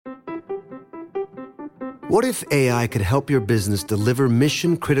What if AI could help your business deliver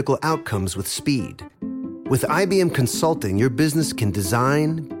mission-critical outcomes with speed? With IBM Consulting, your business can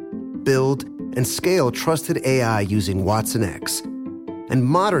design, build, and scale trusted AI using Watson X and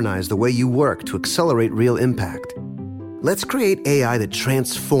modernize the way you work to accelerate real impact. Let's create AI that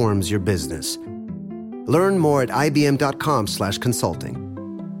transforms your business. Learn more at ibm.com/consulting.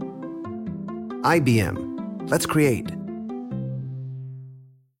 IBM. Let's create.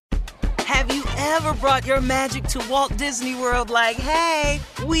 Have you ever brought your magic to Walt Disney World like, hey,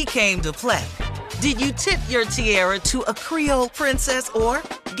 we came to play? Did you tip your tiara to a Creole princess or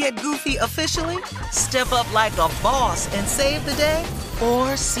get goofy officially? Step up like a boss and save the day?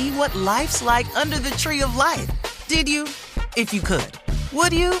 Or see what life's like under the tree of life? Did you? If you could.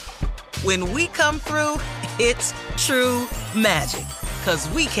 Would you? When we come through, it's true magic. 'Cause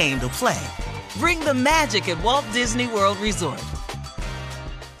we came to play. Bring the magic at Walt Disney World Resort.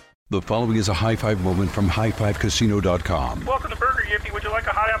 The following is a high five moment from highfivecasino.com. Welcome to Burger Yippee. Would you like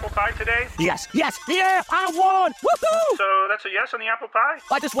a hot apple pie today? Yes, yeah, I won! Woohoo! So that's a yes on the apple pie?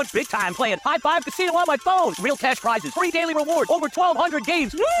 I just went big time playing High Five Casino on my phone. Real cash prizes, free daily rewards, over 1,200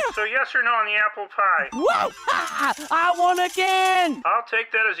 games. Yeah! So yes or no on the apple pie? Whoa! I won again! I'll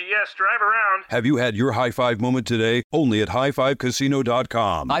take that as a yes. Drive around. Have you had your high five moment today? Only at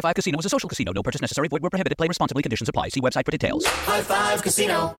highfivecasino.com. High Five Casino is a social casino. No purchase necessary. Void where prohibited. Play responsibly. Conditions apply. See website for details. High Five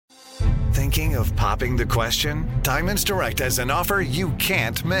Casino. Thinking of popping the question? Diamonds Direct has an offer you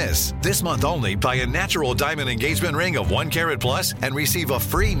can't miss. This month only, buy a natural diamond engagement ring of 1 carat plus and receive a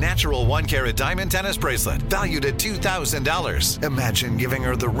free natural 1 carat diamond tennis bracelet valued at $2,000. Imagine giving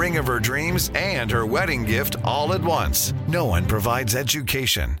her the ring of her dreams and her wedding gift all at once. No one provides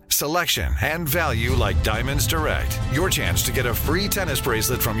education, selection, and value like Diamonds Direct. Your chance to get a free tennis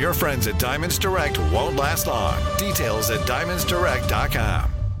bracelet from your friends at Diamonds Direct won't last long. Details at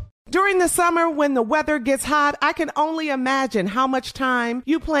diamondsdirect.com. During the summer, when the weather gets hot, I can only imagine how much time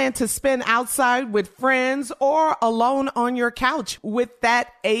you plan to spend outside with friends or alone on your couch with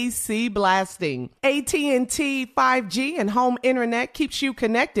that AC blasting. AT&T 5G and home internet keeps you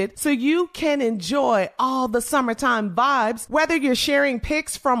connected so you can enjoy all the summertime vibes, whether you're sharing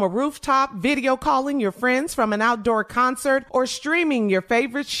pics from a rooftop, video calling your friends from an outdoor concert, or streaming your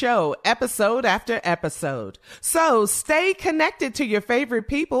favorite show episode after episode. So stay connected to your favorite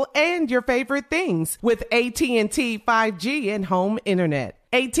people and your favorite things with AT&T 5G and home internet.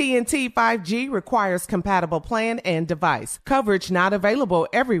 AT&T 5G requires compatible plan and device. Coverage not available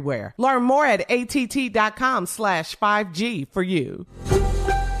everywhere. Learn more at att.com/5G for you.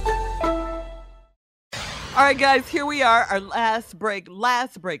 All right, guys, here we are, our last break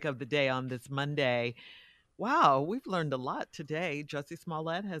of the day on this Monday. Wow, we've learned a lot today. Jussie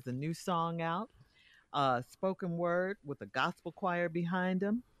Smollett has a new song out, spoken word with a gospel choir behind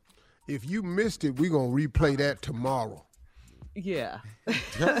him. If you missed it, we're going to replay that tomorrow. Yeah.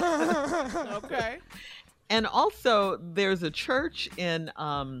 Okay. And also, there's a church in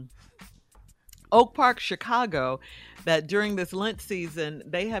Oak Park, Chicago, that during this Lent season,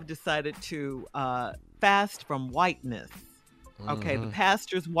 they have decided to fast from whiteness. Okay, the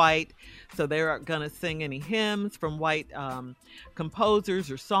pastor's white, so they're going to sing any hymns from white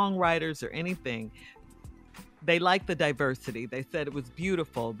composers or songwriters or anything. They like the diversity. They said it was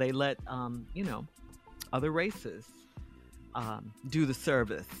beautiful. They let, other races do the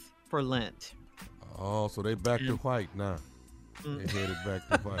service for Lent. Oh, so they back to white now. They headed back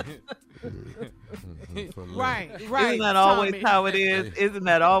to white. Right. Isn't that always how it is? Isn't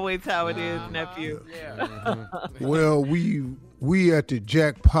that always how it is, nephew? Yeah. Well, we at the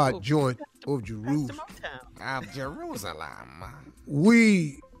Jackpot joint of Jerusalem. Of Jerusalem.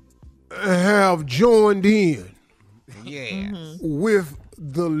 We have joined in Yes. with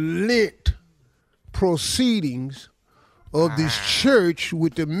the Lent proceedings of this church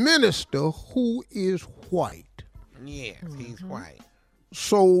with the minister who is white. Yes, he's white.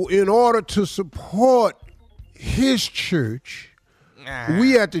 So in order to support his church,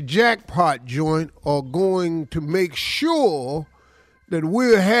 we at the Jackpot joint are going to make sure that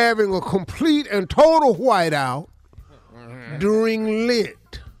we're having a complete and total whiteout during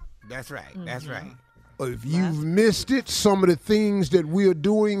Lent. That's right. That's right. If you've missed it, some of the things that we're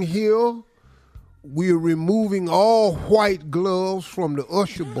doing here, we're removing all white gloves from the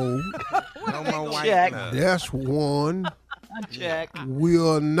usher board. No more white Check. gloves. That's one. Check. We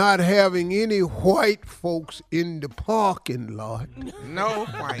are not having any white folks in the parking lot. No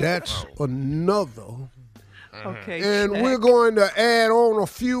white That's gloves. another. Okay. And check. we're going to add on a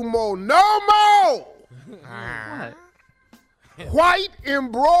few more. No more What? white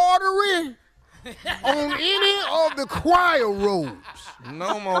embroidery on any of the choir robes.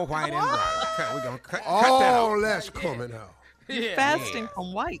 No more white and brown. cut all that that's coming out. Fasting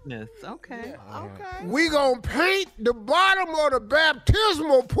from whiteness. Okay. We gonna paint the bottom of the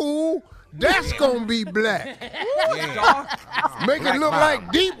baptismal pool. That's gonna be black. Make it look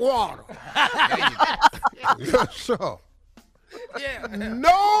like deep water. Yes, sir.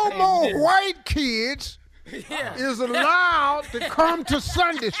 No more white kids is allowed to come to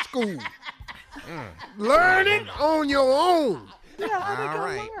Sunday school. Learn it on your own. Yeah, how they gonna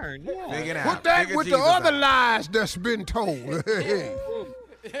right. learn? Yeah. Figure it out. Put that Figure with the Jesus other out. lies that's been told.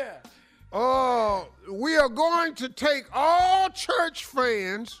 We are going to take all church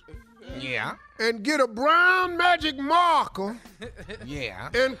fans Yeah. and get a brown magic marker Yeah.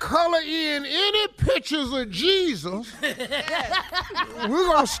 and color in any pictures of Jesus. We're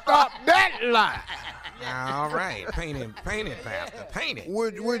going to stop that lie. All right. Paint it, Pastor. Paint it.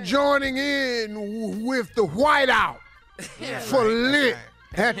 We're joining in with the whiteout for Lent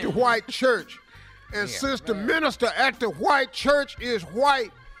at the white church. And since the minister at the white church is white,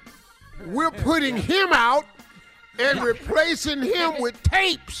 we're putting him out and replacing him with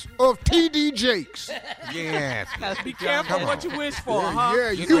tapes of T.D. Jakes. Yes. Be careful what you wish for, huh?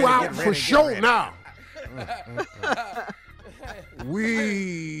 Yeah, Get you ready, out get for ready, sure get ready. now.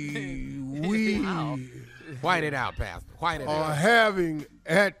 We White it out, Pastor. White it are out. having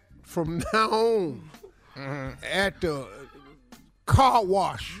from now on at the car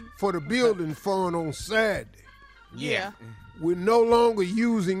wash for the building fund on Saturday. Yeah. We're no longer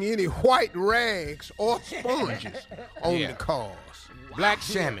using any white rags or sponges on the cars. Black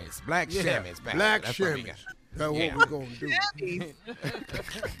chamois. Black chamois, Pastor. Black That's what we chamois. got. That's what we're going to do.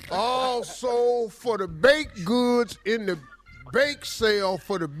 Also, for the baked goods in the bake sale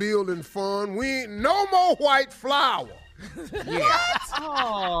for the building fund, we ain't no more white flour. Yeah.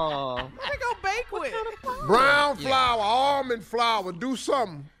 Oh. What they gonna bake with? Brown flour, almond flour, do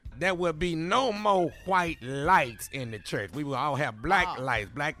something. There will be no more white lights in the church. We will all have black lights,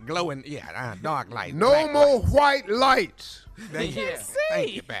 black glowing, dark lights. No black more lights. white lights. Thank you.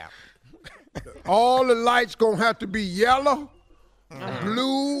 Thank you, Pastor. All the lights gonna have to be yellow,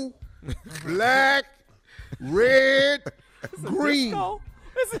 blue, black, red, green.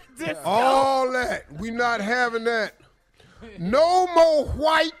 It's a disco. All that. We not having that. No more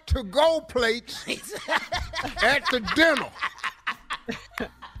white to-go plates at the dinner.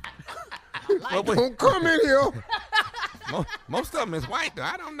 Don't come in here. Most of them is white, though.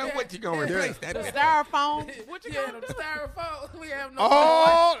 I don't know what you're going to replace that with. Styrofoam. What you Yeah, the styrofoam. We have no.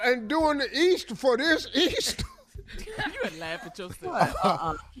 All and doing the Easter for this Easter. You would laugh at yourself.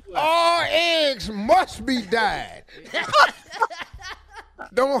 All eggs must be dyed.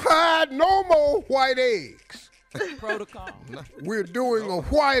 Don't hide no more white eggs. Protocol. We're doing a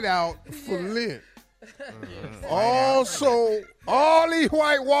whiteout for Lent. Also, all these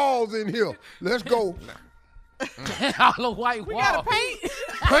white walls in here. Let's go. All the white We walls. gotta paint.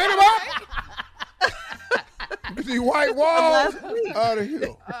 Paint them up. These white walls out of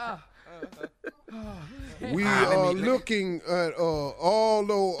here. We are looking at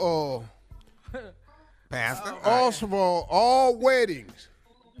although Pastor. also all weddings.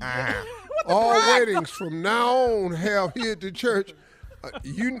 All weddings from now on have here at the church.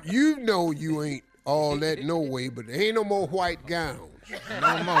 You know you ain't all that no way, but there ain't no more white gowns.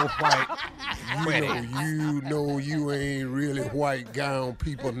 No more white. You know you ain't really white gown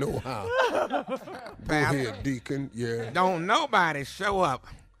people know how. Go ahead, Deacon. Yeah. Don't nobody show up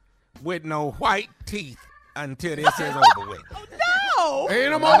with no white teeth until this is over with. No.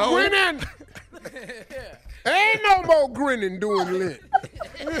 Ain't no more grinning. Ain't no more grinning doing Lent.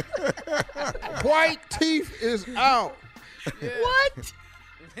 White teeth is out. What?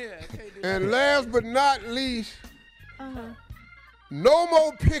 And last but not least, no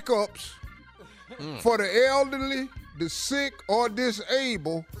more pickups for the elderly, the sick, or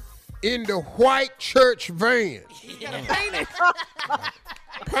disabled in the white church van. Paint it.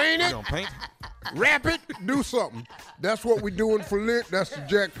 Paint You it, gonna paint? wrap it, do something. That's what we're doing for Lent. That's the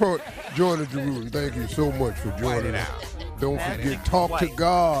jackpot. Join the Jerusalem. Thank you so much for joining us. Don't forget, talk to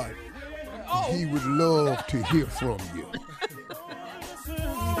God. He would love to hear from you.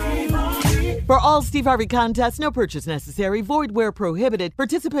 For all Steve Harvey contests, no purchase necessary, void where prohibited.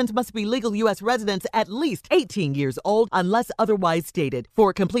 Participants must be legal U.S. residents at least 18 years old unless otherwise stated.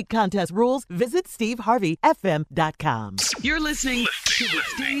 For complete contest rules, visit SteveHarveyFM.com. You're listening to the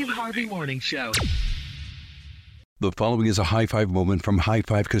Steve Harvey Morning Show. The following is a high five moment from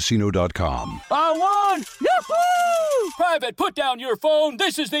highfivecasino.com. I won! Yahoo! Private, put down your phone.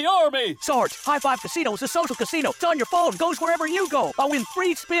 This is the Army. Sarge, High Five Casino is a social casino. It's on your phone. Goes wherever you go. I win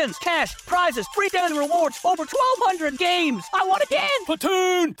free spins, cash, prizes, free daily rewards, over 1,200 games. I won again.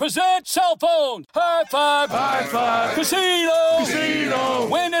 Platoon, present cell phone. High Five. High Five Casino. Casino.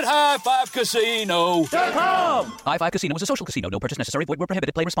 Win at HighFiveCasino.com. High Five Casino is a social casino. No purchase necessary. Void where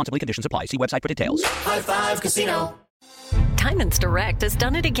prohibited. Play responsibly. Conditions apply. See website for details. High Five Casino. Diamonds Direct has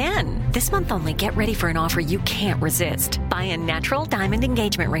done it again. This month only, get ready for an offer you can't resist. Buy a natural diamond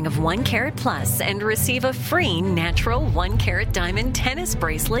engagement ring of 1 carat plus and receive a free natural 1 carat diamond tennis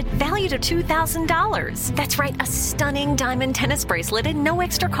bracelet valued at $2,000. That's right, a stunning diamond tennis bracelet at no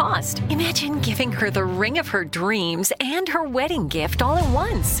extra cost. Imagine giving her the ring of her dreams and her wedding gift all at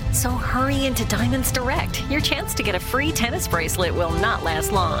once. So hurry into Diamonds Direct. Your chance to get a free tennis bracelet will not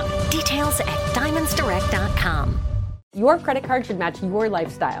last long. Details at diamondsdirect.com. Your credit card should match your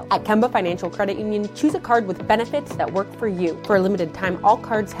lifestyle. At Kemba Financial Credit Union, choose a card with benefits that work for you. For a limited time, all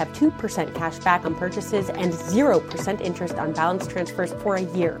cards have 2% cash back on purchases and 0% interest on balance transfers for a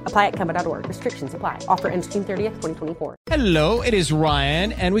year. Apply at Kemba.org. Restrictions apply. Offer ends June 30th, 2024. Hello, it is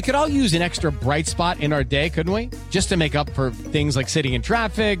Ryan, and we could all use an extra bright spot in our day, couldn't we? Just to make up for things like sitting in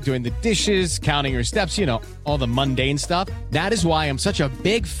traffic, doing the dishes, counting your steps, you know, all the mundane stuff. That is why I'm such a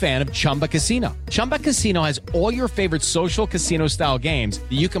big fan of Chumba Casino. Chumba Casino has all your favorite social casino style games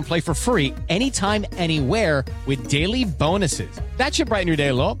that you can play for free anytime, anywhere with daily bonuses. That should brighten your day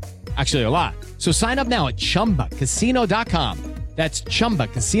a little. Actually, a lot. So sign up now at ChumbaCasino.com. That's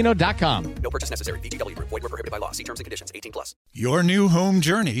ChumbaCasino.com. No purchase necessary. VGW Group. Void where prohibited by law. See terms and conditions. 18+. Your new home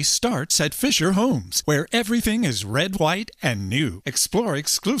journey starts at Fisher Homes, where everything is red, white, and new. Explore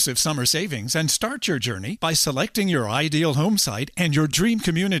exclusive summer savings and start your journey by selecting your ideal home site and your dream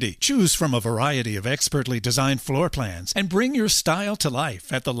community. Choose from a variety of expertly designed floor plans and bring your style to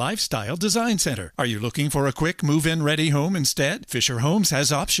life at the Lifestyle Design Center. Are you looking for a quick move-in ready home instead? Fisher Homes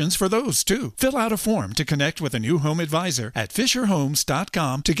has options for those too. Fill out a form to connect with a new home advisor at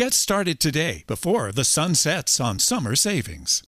FisherHomes.com to get started today before the sun sets on summer savings.